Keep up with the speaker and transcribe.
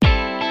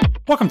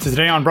Welcome to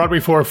Today on Broadway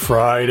for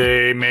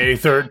Friday, May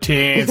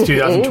 13th,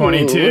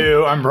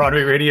 2022. I'm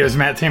Broadway Radio's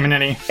Matt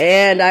Tamanini.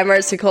 And I'm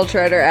arts and culture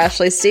editor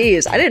Ashley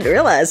Steves. I didn't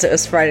realize it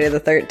was Friday the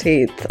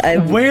 13th.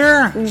 I'm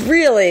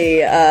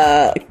really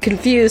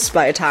confused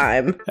by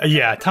time.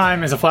 Yeah,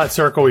 time is a flat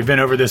circle. We've been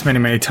over this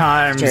many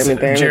times.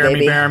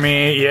 Jeremy bear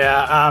me.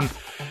 Yeah.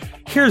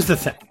 Here's the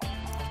thing.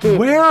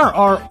 Where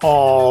are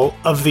all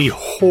of the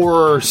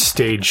horror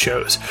stage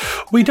shows?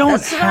 We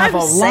don't have a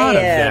lot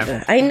of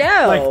them. I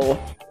know.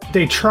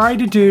 They tried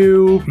to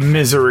do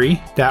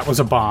Misery. That was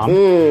a bomb.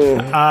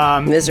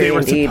 Misery,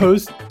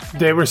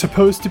 they were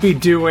supposed to be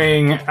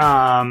doing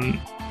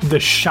The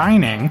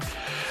Shining.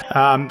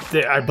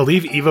 I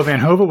believe Ivo Van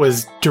Hove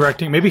was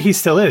directing. Maybe he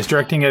still is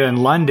directing it in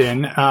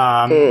London.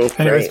 And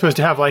it was supposed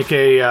to have like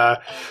a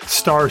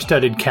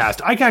star-studded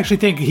cast. I actually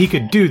think he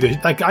could do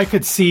this. Like I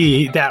could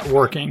see that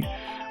working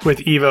with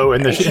Evo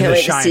and the Shining.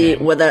 To see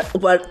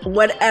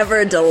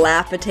whatever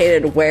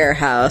dilapidated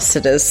warehouse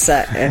it is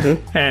set in.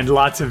 And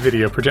lots of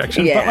video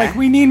projection. Yeah. But like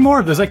we need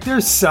more of those. Like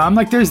there's some,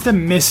 like there's the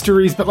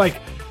mysteries, but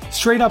like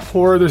straight up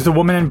horror, there's The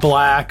Woman in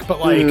Black, but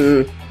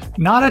like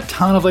not a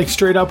ton of like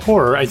straight up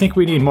horror. I think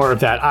we need more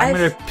of that. I'm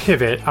going to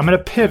pivot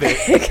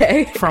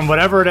okay. from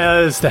whatever it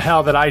is the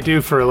hell that I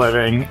do for a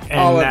living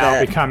and now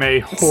become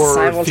a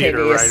horror theater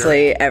writer.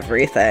 Simultaneously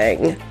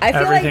everything. I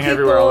feel everything like people,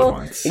 everywhere all at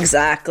once.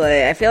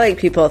 Exactly. I feel like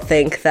people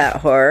think that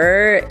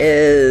horror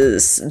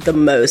is the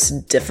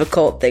most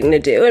difficult thing to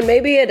do, and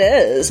maybe it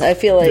is. I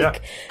feel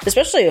like,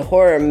 especially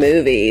horror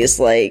movies,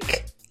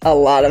 like a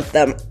lot of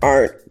them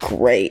aren't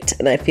great,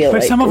 and I feel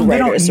like some of them they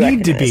don't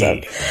need to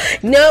be.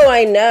 No,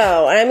 I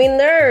know. I mean,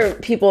 there are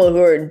people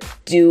who are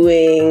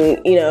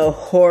doing,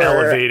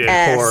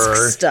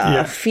 horror-esque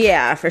stuff.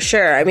 Yeah, for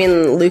sure. I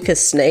mean,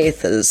 Lucas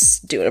Snaith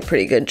is doing a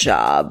pretty good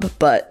job,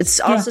 but it's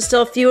also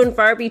still few and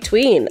far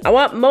between. I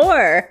want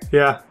more.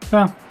 Yeah.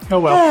 Oh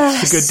well,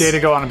 it's a good day to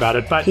go on about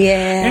it. But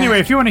anyway,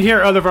 if you want to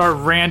hear other of our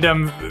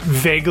random,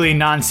 vaguely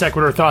non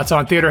sequitur thoughts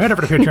on theater, head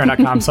over to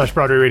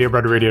patreon.com/Broadway Radio,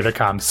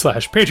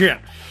 BroadwayRadio.com/Patreon.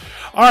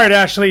 All right,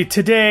 Ashley,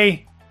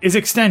 today is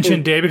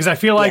extension day because I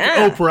feel like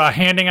Oprah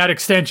handing out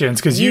extensions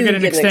because you get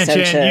an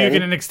extension, you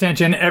get an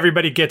extension,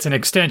 everybody gets an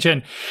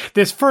extension.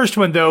 This first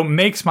one, though,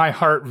 makes my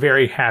heart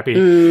very happy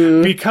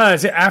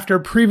because after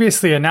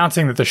previously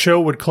announcing that the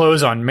show would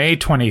close on May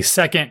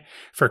 22nd,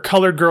 for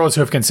colored girls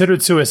who have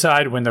considered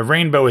suicide when the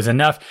rainbow is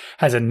enough,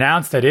 has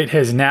announced that it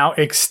has now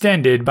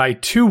extended by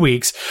 2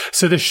 weeks,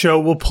 so the show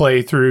will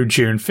play through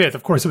June 5th.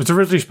 Of course, it was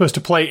originally supposed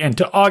to play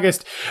into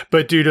August,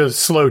 but due to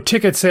slow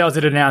ticket sales,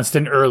 it announced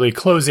an early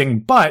closing.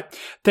 But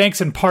thanks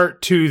in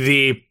part to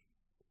the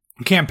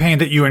campaign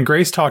that you and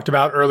Grace talked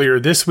about earlier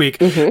this week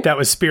that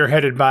was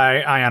spearheaded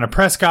by Ayanna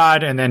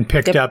Prescott and then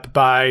picked up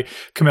by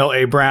Camille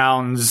A.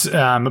 Brown's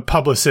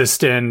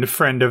publicist and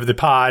friend of the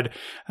pod,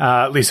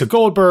 Lisa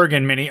Goldberg,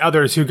 and many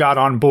others who got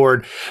on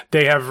board.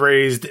 They have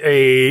raised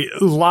a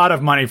lot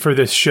of money for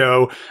this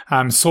show,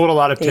 sold a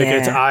lot of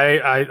tickets.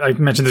 I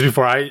mentioned this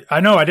before. I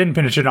know I didn't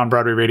finish it on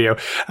Broadway Radio.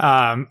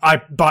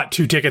 I bought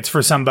 2 tickets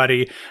for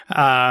somebody.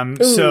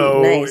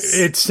 So nice.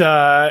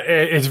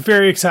 It's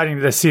very exciting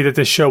to see that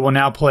this show will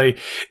now play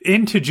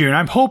into June.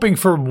 I'm hoping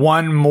for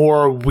one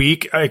more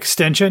week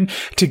extension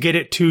to get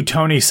it to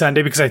Tony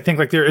Sunday because I think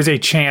like there is a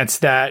chance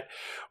that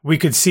we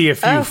could see a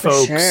few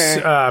folks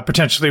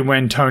potentially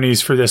win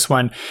Tonys for this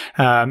one.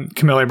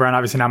 Camille A. Brown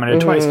obviously nominated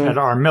twice, and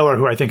R. Miller,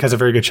 who I think has a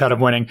very good shot of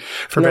winning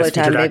for Best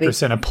Featured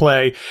Actress in a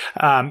Play.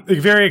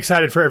 Very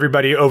excited for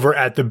everybody over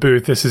at the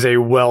booth. This is a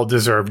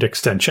well-deserved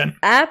extension.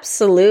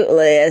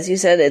 Absolutely. As you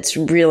said, it's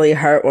really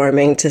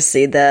heartwarming to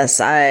see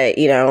this.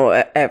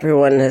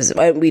 Everyone has,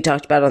 we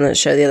talked about on the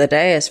show the other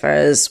day as far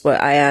as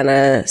what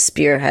Ayanna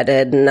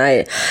spearheaded, and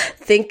I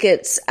think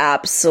it's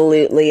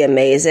absolutely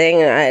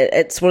amazing.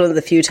 It's one of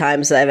the few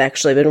times that I've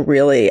actually been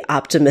really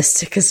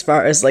optimistic as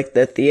far as like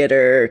the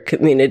theater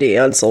community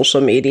on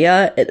social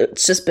media.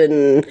 It's just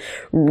been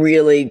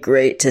really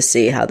great to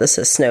see how this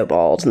has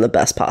snowballed in the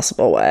best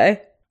possible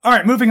way. All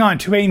right, moving on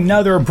to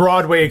another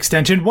Broadway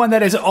extension, one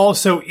that is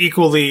also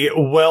equally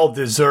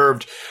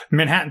well-deserved.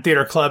 Manhattan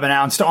Theater Club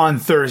announced on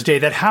Thursday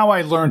that How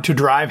I Learned to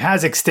Drive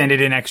has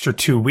extended an extra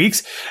 2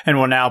 weeks and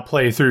will now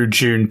play through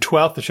June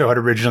 12th. The show had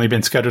originally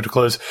been scheduled to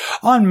close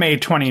on May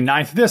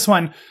 29th. This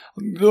one,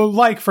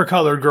 like for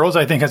Colored Girls,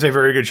 I think has a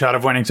very good shot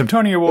of winning some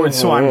Tony Awards,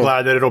 so I'm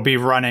glad that it'll be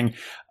running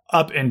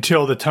up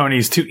until the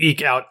Tonys to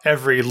eke out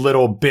every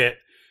little bit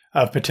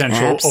of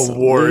potential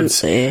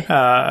awards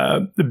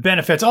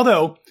benefits.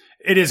 Although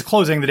it is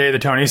closing the day of the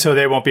Tony, so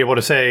they won't be able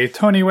to say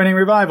Tony winning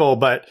revival,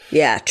 but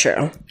yeah,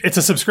 true. It's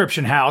a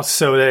subscription house,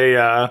 so they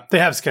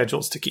have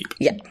schedules to keep.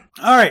 Yeah.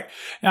 All right.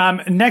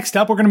 Next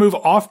up, we're going to move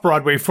off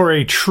Broadway for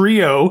a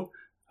trio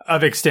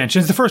of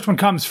extensions. The first one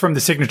comes from the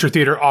Signature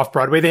Theater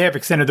off-Broadway. They have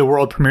extended the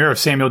world premiere of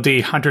Samuel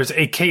D. Hunter's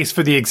A Case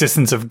for the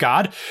Existence of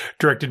God,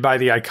 directed by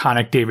the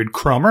iconic David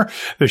Cromer.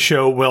 The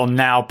show will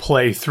now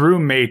play through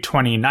May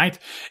 29th.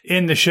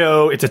 In the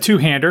show, it's a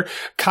two-hander.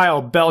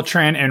 Kyle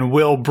Beltran and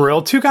Will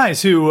Brill, two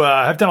guys who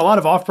have done a lot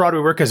of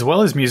off-Broadway work as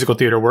well as musical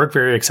theater work.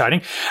 Very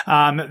exciting.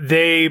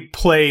 They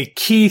play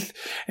Keith,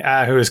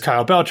 who is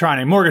Kyle Beltran,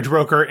 a mortgage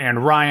broker,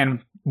 and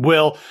Ryan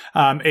Will,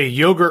 a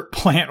yogurt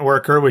plant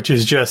worker, which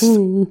is just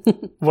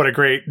what a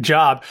great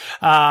job.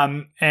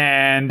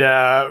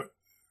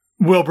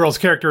 Will Brill's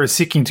character is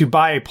seeking to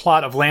buy a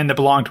plot of land that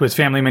belonged to his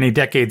family many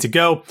decades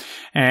ago.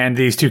 And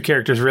these two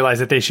characters realize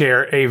that they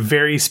share a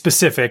very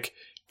specific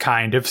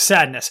kind of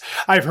sadness.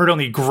 I've heard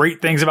only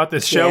great things about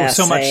this show,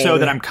 so much so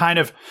that I'm kind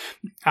of,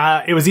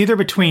 it was either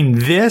between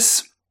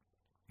this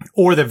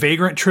or the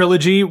Vagrant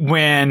trilogy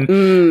when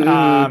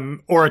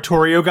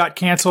Oratorio got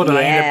canceled, and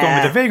I ended up going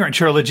with the Vagrant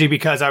trilogy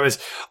because I was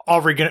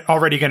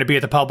already going to be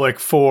at the Public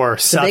for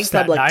Suffs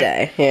that night.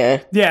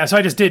 Day. Yeah, so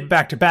I just did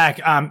back to back.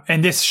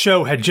 And this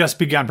show had just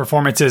begun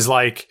performances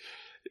like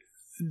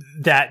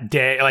that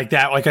day,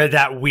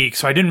 that week.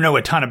 So I didn't know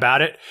a ton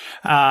about it.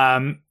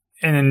 And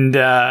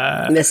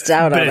missed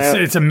out on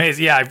it. It's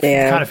amazing. Yeah, I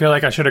kind of feel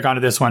like I should have gone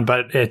to this one,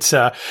 but it's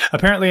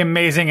apparently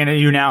amazing, and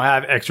you now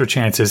have extra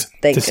chances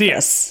to see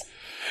it.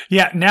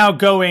 Yeah, now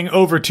going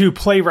over to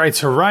Playwrights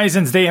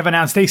Horizons, they have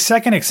announced a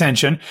second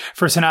extension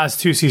for Sanaz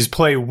Tusi's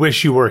play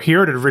Wish You Were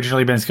Here. It had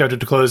originally been scheduled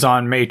to close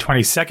on May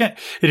 22nd.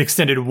 It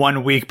extended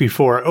 1 week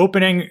before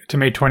opening to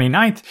May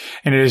 29th,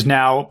 and it is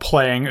now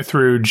playing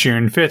through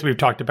June 5th. We've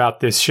talked about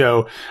this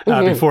show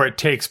before. It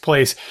takes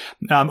place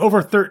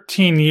over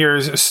 13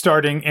 years,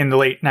 starting in the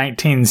late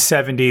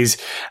 1970s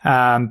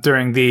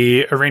during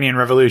the Iranian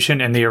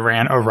Revolution and the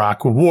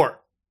Iran-Iraq War.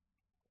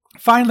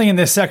 Finally, in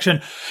this section,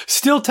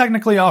 still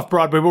technically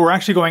off-Broadway, but we're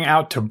actually going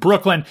out to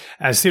Brooklyn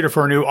as Theater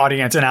for a New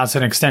Audience announced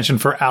an extension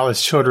for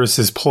Alice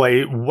Childress's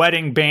play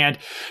Wedding Band.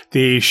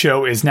 The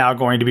show is now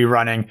going to be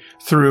running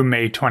through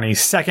May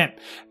 22nd.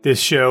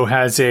 This show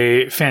has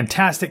a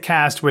fantastic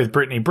cast with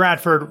Brittany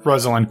Bradford,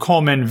 Rosalind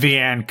Coleman,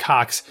 Vianne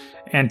Cox,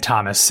 and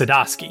Thomas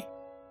Sadowski.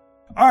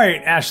 All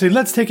right, Ashley,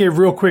 let's take a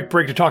real quick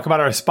break to talk about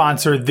our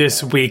sponsor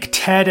this week,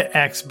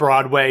 TEDx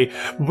Broadway.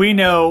 We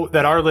know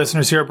that our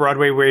listeners here at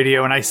Broadway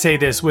Radio, and I say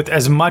this with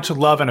as much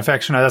love and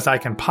affection as I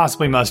can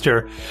possibly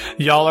muster,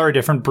 y'all are a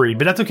different breed,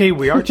 but that's okay.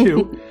 We are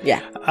too.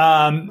 Yeah.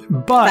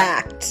 But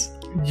fact.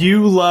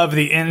 You love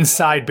the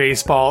inside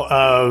baseball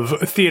of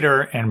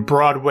theater and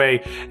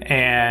Broadway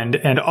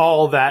and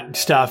all that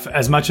stuff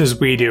as much as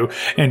we do.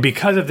 And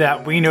because of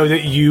that, we know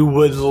that you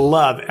would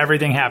love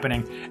everything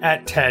happening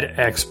at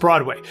TEDx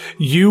Broadway.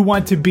 You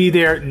want to be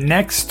there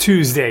next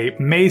Tuesday,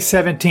 May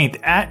 17th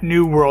at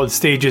New World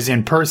Stages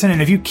in person.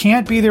 And if you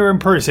can't be there in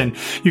person,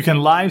 you can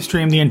live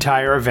stream the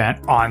entire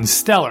event on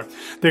Stellar.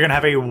 They're going to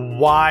have a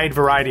wide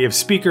variety of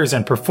speakers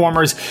and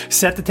performers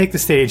set to take the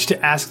stage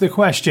to ask the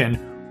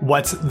question,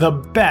 what's the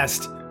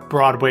best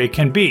Broadway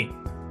can be?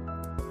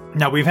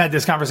 Now, we've had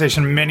this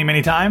conversation many,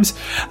 many times.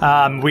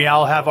 We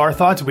all have our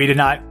thoughts. We did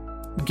not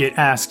get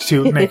asked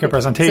to make a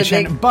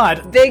presentation,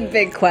 but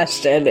big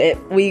question.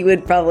 We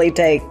would probably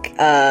take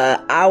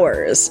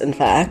hours, in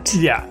fact.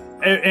 Yeah.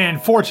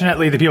 And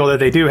fortunately, the people that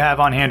they do have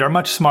on hand are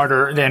much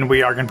smarter than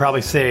we are, can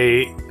probably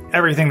say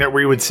everything that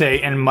we would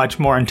say in much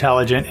more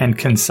intelligent and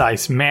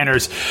concise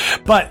manners.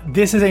 But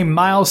this is a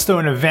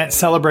milestone event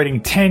celebrating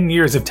 10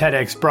 years of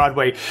TEDx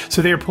Broadway,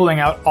 so they are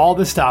pulling out all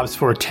the stops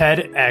for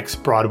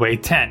TEDx Broadway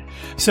 10.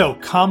 So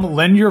come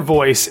lend your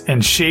voice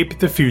and shape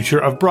the future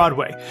of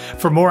Broadway.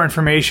 For more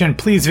information,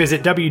 please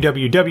visit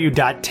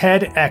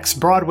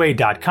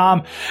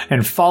www.tedxbroadway.com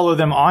and follow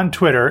them on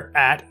Twitter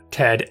at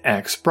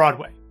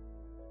TEDxBroadway.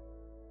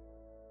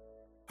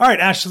 All right,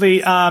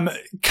 Ashley,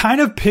 kind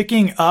of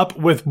picking up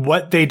with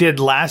what they did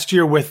last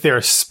year with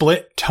their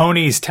split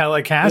Tonys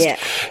telecast.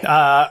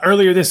 Yeah.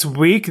 Earlier this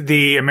week,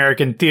 the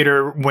American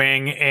Theater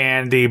Wing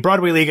and the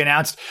Broadway League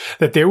announced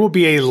that there will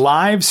be a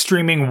live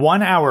streaming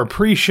 1-hour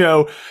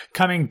pre-show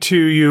coming to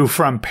you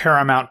from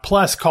Paramount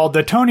Plus called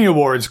the Tony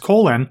Awards,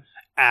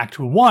 Act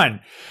 1.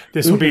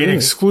 This will be an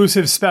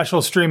exclusive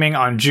special streaming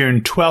on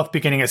June 12th,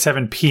 beginning at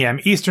 7 p.m.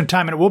 Eastern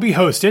Time, and it will be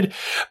hosted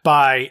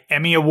by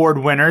Emmy Award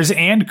winners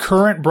and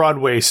current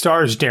Broadway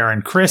stars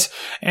Darren Criss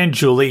and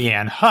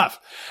Julianne Hough,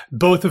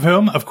 both of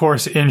whom, of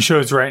course, in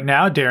shows right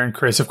now. Darren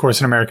Criss, of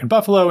course, in American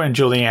Buffalo, and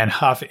Julianne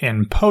Hough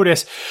in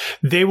POTUS.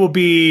 They will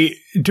be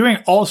doing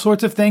all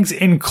sorts of things,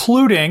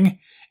 including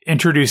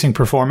introducing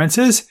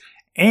performances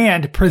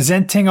and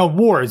presenting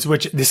awards,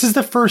 which this is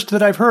the first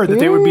that I've heard that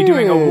they would be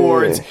doing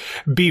awards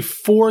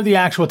before the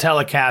actual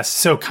telecast.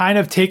 So kind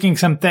of taking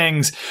some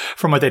things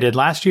from what they did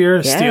last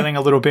year, stealing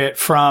a little bit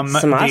from the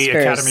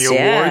Academy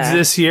Awards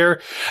this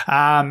year.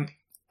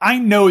 I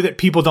know that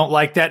people don't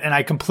like that, and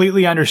I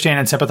completely understand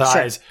and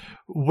sympathize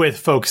with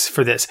folks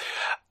for this.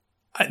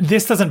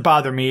 This doesn't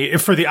bother me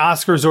for the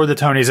Oscars or the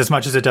Tonys as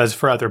much as it does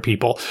for other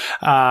people.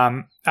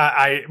 What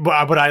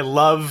I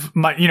love,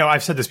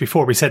 I've said this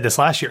before. We said this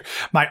last year.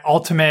 My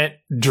ultimate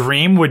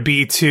dream would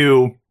be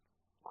to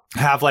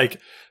have like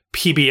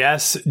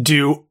PBS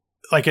do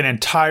like an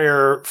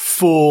entire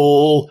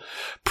full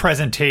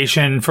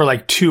presentation for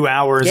like 2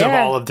 hours of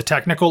all of the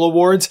technical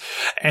awards,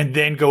 and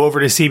then go over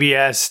to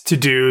CBS to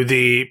do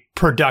the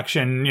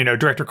production,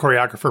 director,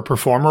 choreographer,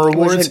 performer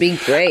awards. Which would be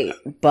great,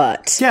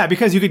 but... Yeah,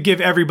 because you could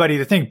give everybody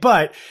the thing.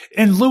 But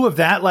in lieu of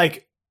that,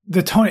 like,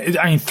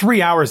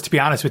 3 hours, to be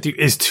honest with you,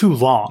 is too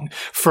long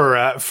for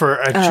a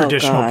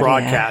traditional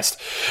broadcast.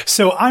 Yeah.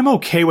 So I'm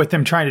okay with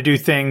them trying to do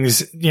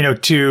things,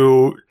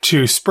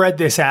 to spread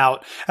this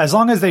out, as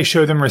long as they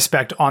show them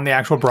respect on the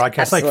actual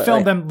broadcast. Absolutely. Like,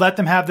 film them, let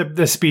them have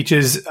the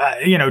speeches,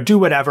 do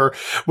whatever.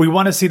 We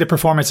want to see the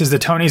performances. The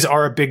Tonys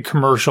are a big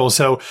commercial.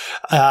 So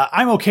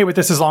I'm okay with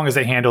this as long as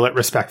they handle it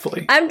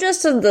respectfully. I'm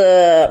just of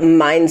the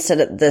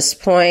mindset at this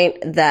point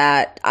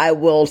that I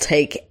will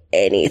take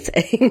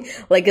anything.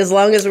 Like, as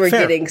long as we're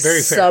getting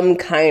some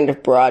kind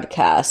of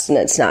broadcast and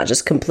it's not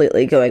just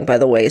completely going by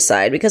the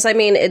wayside, because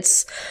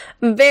it's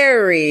a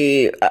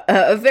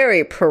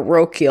very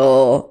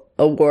parochial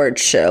award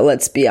show,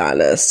 let's be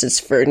honest. It's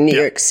for New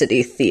York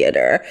City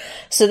theater.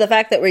 So the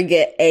fact that we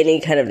get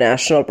any kind of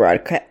national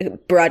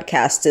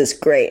broadcast is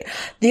great.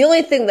 The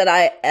only thing that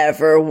I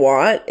ever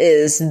want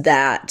is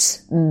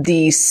that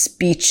the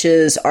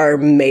speeches are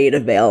made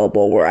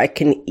available where I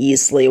can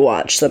easily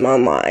watch them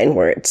online,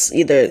 where it's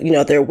either,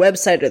 their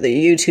website or their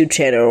YouTube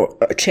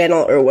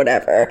channel or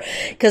whatever.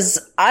 Because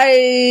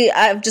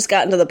I've just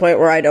gotten to the point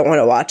where I don't want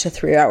to watch a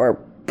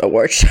 3-hour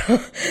award show.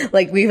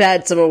 Like, we've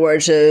had some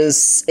award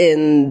shows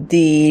in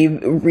the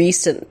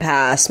recent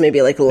past,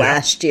 maybe like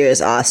last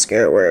year's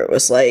Oscar, where it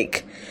was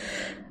like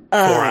 4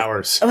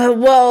 hours.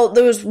 Well,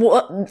 there was,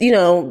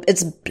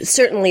 it's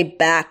certainly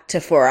back to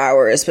 4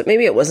 hours, but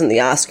maybe it wasn't the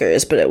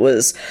Oscars, but it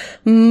was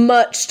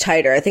much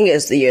tighter. I think it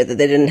was the year that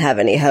they didn't have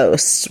any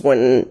hosts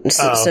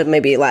so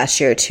maybe last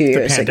year or 2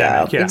 years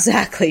ago. Yeah.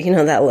 Exactly.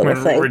 That little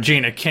thing.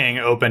 Regina King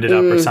opened it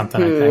up or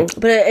something, I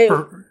think. But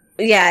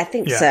yeah, I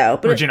think so.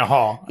 But Regina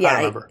Hall. I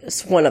remember.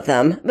 It's one of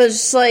them. But it's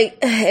just like,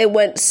 it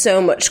went so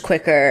much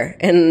quicker.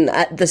 And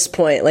at this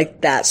point,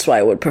 like, that's what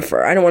I would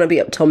prefer. I don't want to be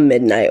up till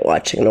midnight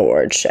watching an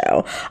award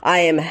show. I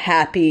am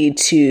happy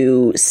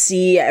to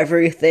see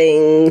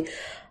everything,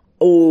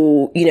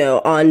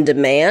 on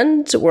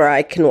demand where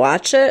I can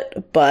watch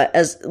it. But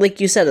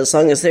like you said, as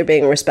long as they're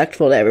being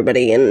respectful to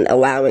everybody and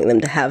allowing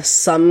them to have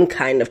some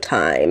kind of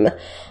time,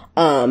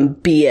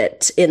 be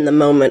it in the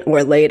moment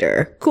or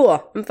later.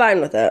 Cool. I'm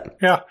fine with it.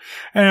 Yeah.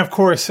 And of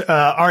course,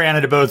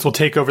 Ariana DeBose will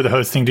take over the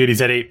hosting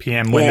duties at 8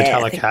 p.m. when the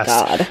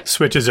telecast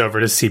switches over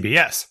to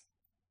CBS.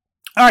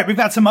 All right, we've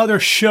got some other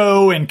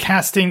show and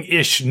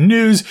casting-ish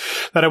news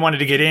that I wanted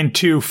to get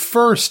into.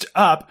 First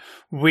up,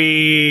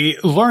 we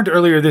learned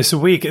earlier this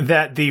week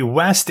that the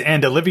West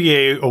End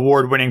Olivier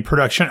Award-winning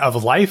production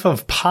of Life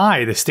of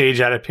Pi, the stage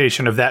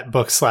adaptation of that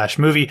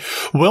book/movie,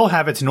 will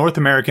have its North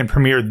American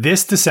premiere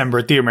this December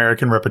at the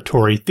American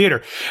Repertory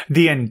Theater.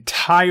 The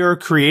entire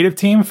creative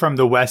team from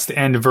the West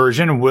End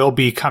version will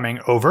be coming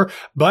over,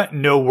 but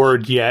no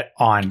word yet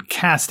on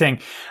casting.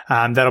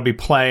 That'll be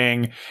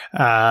playing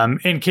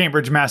in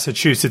Cambridge,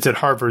 Massachusetts at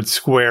Harvard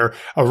Square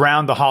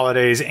around the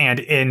holidays and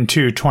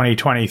into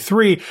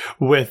 2023,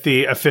 with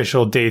the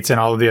official dates and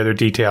all of the other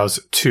details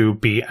to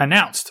be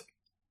announced.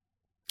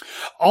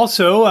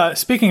 Also,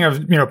 speaking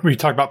of, we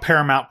talked about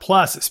Paramount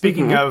Plus.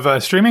 Speaking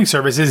of streaming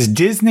services,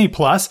 Disney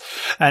Plus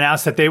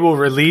announced that they will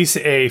release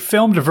a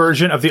filmed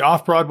version of the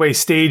off-Broadway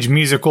stage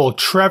musical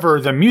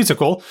Trevor the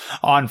Musical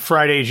on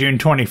Friday, June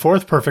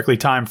 24th, perfectly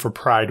timed for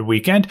Pride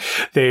weekend.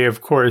 They,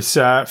 of course,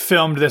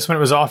 filmed this when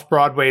it was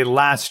off-Broadway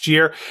last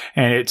year,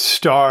 and it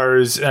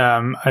stars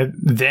a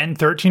then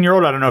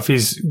 13-year-old, I don't know if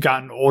he's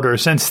gotten older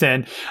since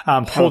then,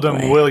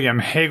 Holden William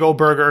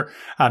Hagelberger.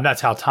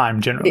 That's how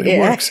time generally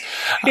works.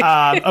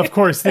 Of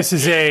course, this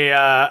is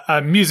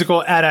a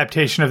musical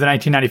adaptation of the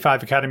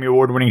 1995 Academy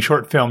Award-winning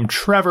short film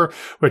Trevor,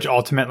 which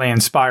ultimately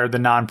inspired the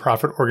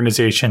nonprofit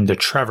organization, The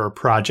Trevor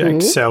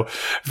Project. So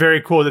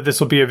very cool that this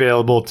will be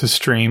available to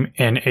stream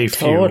in a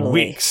few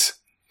weeks.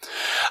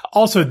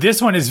 Also,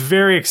 this one is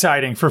very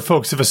exciting for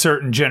folks of a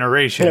certain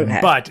generation,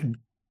 but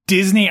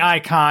Disney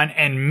icon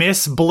and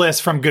Miss Bliss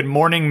from Good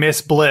Morning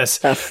Miss Bliss,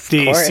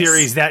 the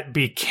series that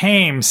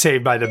became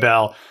Saved by the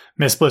Bell,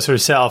 Miss Bliss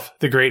herself,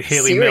 the great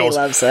Haley Mills.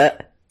 Siri loves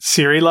it.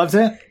 Siri loves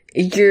it?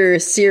 Your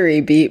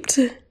Siri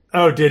beeped.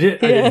 Oh, did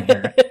it? I didn't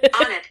hear it.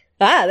 On it.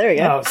 Ah, there we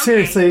go. Oh, okay.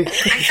 Seriously. I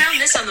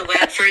found this on the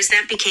web for Is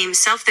That Became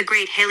Self, the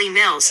great Haley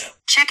Mills.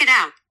 Check it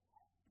out.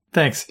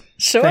 Thanks.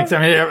 Sure. Thanks.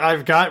 I mean,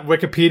 I've got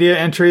Wikipedia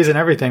entries and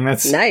everything.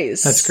 That's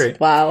nice. That's great.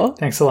 Wow.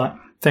 Thanks a lot.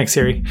 Thanks,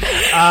 Siri.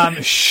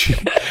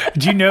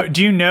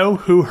 Do you know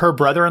who her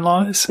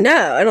brother-in-law is?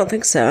 No, I don't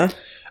think so.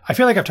 I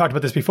feel like I've talked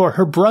about this before.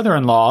 Her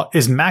brother-in-law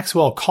is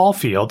Maxwell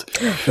Caulfield,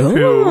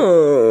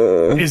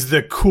 who is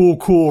the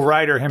cool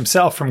writer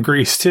himself from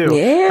Grease too.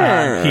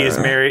 Yeah. He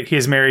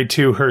is married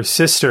to her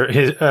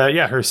sister.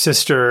 Her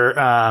sister,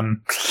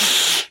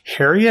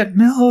 Harriet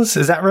Mills.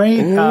 Is that right?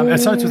 It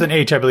starts with an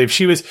H, I believe.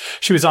 She was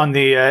on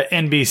the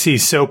NBC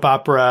soap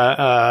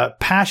opera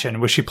Passion,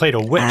 where she played a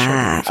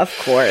witch. Of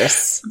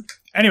course.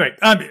 Anyway,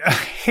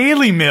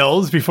 Haley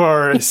Mills,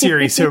 before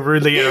Siri so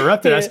rudely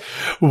interrupted us,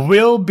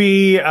 will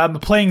be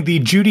playing the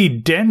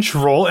Judi Dench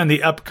role in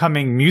the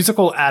upcoming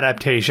musical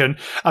adaptation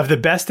of The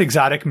Best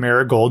Exotic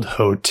Marigold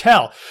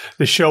Hotel.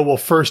 The show will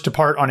first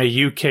depart on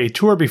a UK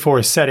tour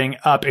before setting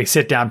up a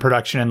sit-down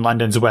production in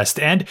London's West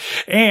End.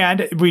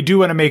 And we do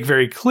want to make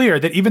very clear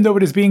that even though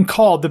it is being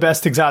called The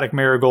Best Exotic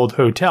Marigold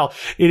Hotel,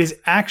 it is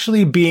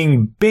actually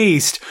being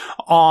based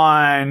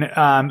on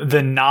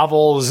the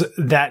novels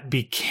that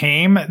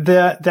became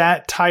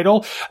that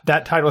title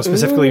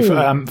specifically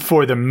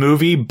for the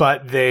movie,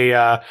 but they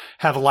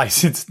have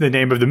licensed the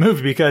name of the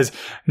movie because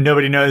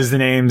nobody knows the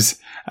names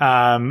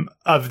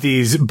of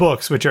these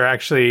books, which are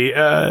actually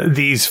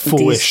these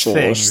foolish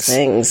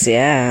things.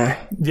 Yeah.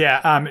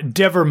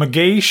 Deborah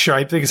McGeish,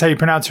 I think is how you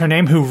pronounce her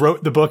name, who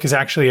wrote the book, is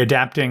actually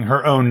adapting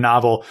her own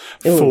novel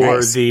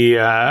for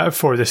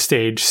the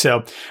stage.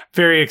 So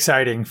very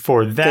exciting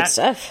for that. Good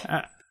stuff.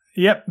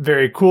 Yep,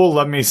 very cool.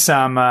 Love me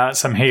some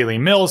Haley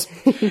Mills.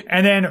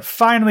 And then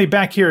finally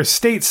back here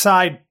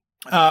stateside,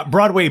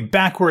 Broadway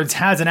Backwards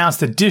has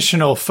announced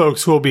additional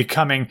folks who will be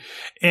coming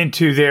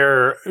into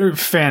their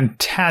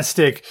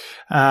fantastic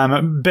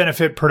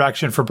benefit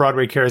production for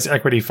Broadway Cares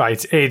Equity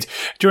Fights AIDS.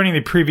 Joining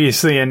the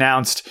previously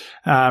announced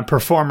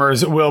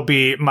performers will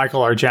be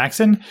Michael R.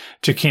 Jackson,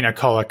 Chiquina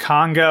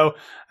Colacongo,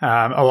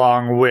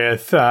 along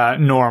with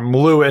Norm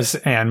Lewis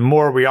and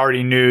more. We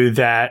already knew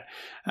that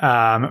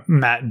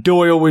Matt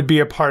Doyle would be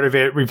a part of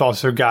it. We've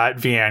also got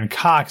Vianne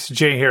Cox,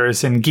 Jay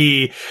Harrison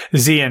Gee,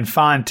 Z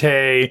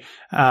Infante,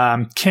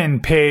 Ken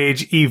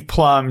Page, Eve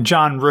Plum,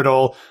 John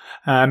Riddle,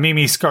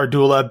 Mimi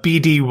Scardula,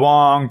 B.D.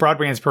 Wong,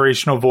 Broadway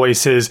Inspirational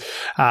Voices,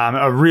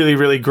 a really,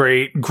 really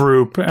great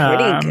group.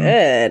 Pretty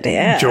good,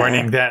 yeah.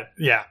 Joining that.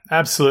 Yeah,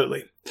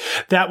 absolutely.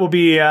 That will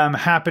be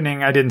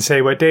happening. I didn't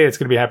say what day it's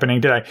going to be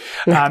happening, did I?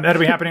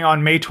 That'll be happening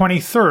on May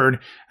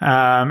 23rd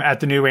at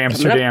the New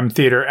Amsterdam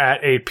Theater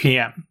at 8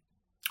 p.m.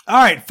 All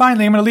right,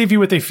 finally, I'm going to leave you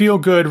with a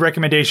feel-good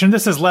recommendation.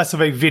 This is less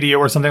of a video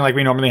or something like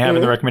we normally have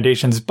in the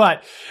recommendations,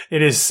 but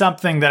it is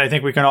something that I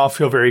think we can all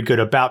feel very good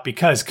about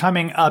because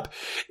coming up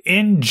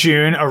in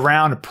June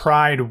around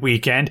Pride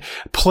weekend,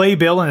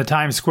 Playbill and the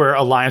Times Square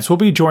Alliance will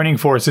be joining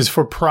forces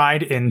for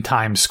Pride in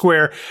Times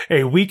Square,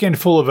 a weekend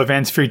full of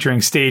events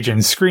featuring stage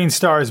and screen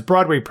stars,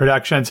 Broadway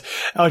productions,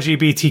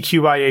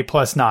 LGBTQIA+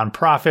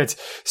 nonprofits,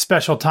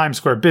 special Times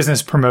Square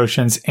business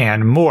promotions,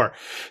 and more.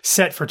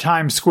 Set for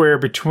Times Square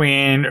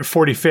between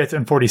 45th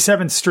and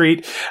 47th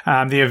Street.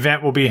 The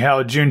event will be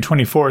held June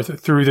 24th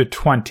through the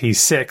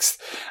 26th.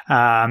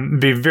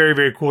 Be very,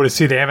 very cool to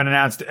see. They haven't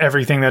announced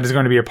everything that is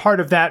going to be a part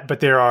of that, but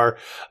there are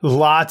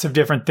lots of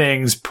different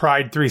things.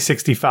 Pride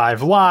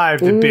 365 Live,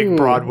 the big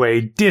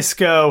Broadway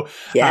disco,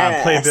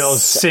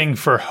 Playbill's Sing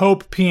for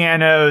Hope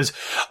pianos,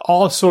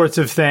 all sorts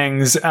of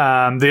things.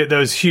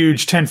 Those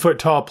huge 10-foot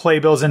tall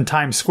playbills in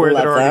Times Square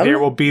that are already there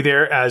will be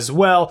there as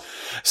well.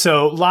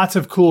 So lots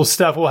of cool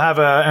stuff. We'll have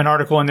an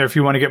article in there if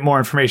you want to get more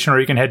information, or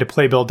you can head to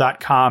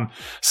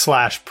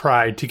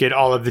playbill.com/pride to get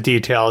all of the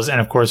details. And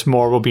of course,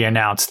 more will be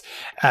announced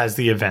as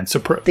the events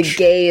approach. The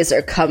gays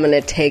are coming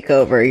to take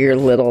over your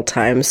little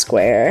Times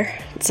Square.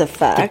 It's a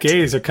fact. The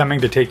gays are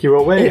coming to take you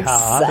away.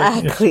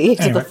 Exactly.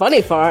 To the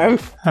funny farm.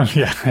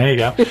 Yeah, there you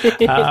go.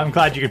 I'm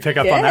glad you could pick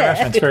up on that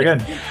reference. Very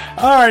good.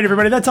 All right,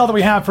 everybody. That's all that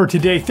we have for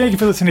today. Thank you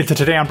for listening to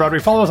Today on Broadway.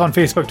 Follow us on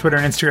Facebook, Twitter,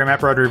 and Instagram at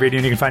Broadway Radio.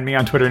 And you can find me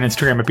on Twitter and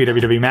Instagram at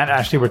BWWMatt.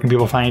 Ashley, where can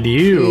people find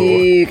you?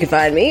 You can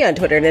find me on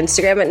Twitter and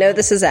Instagram at No,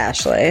 This Is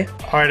Ashley.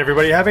 All right,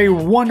 everybody. Have a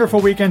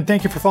wonderful weekend.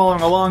 Thank you for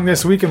following along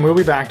this week, and we'll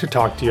be back to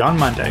talk to you on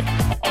Monday.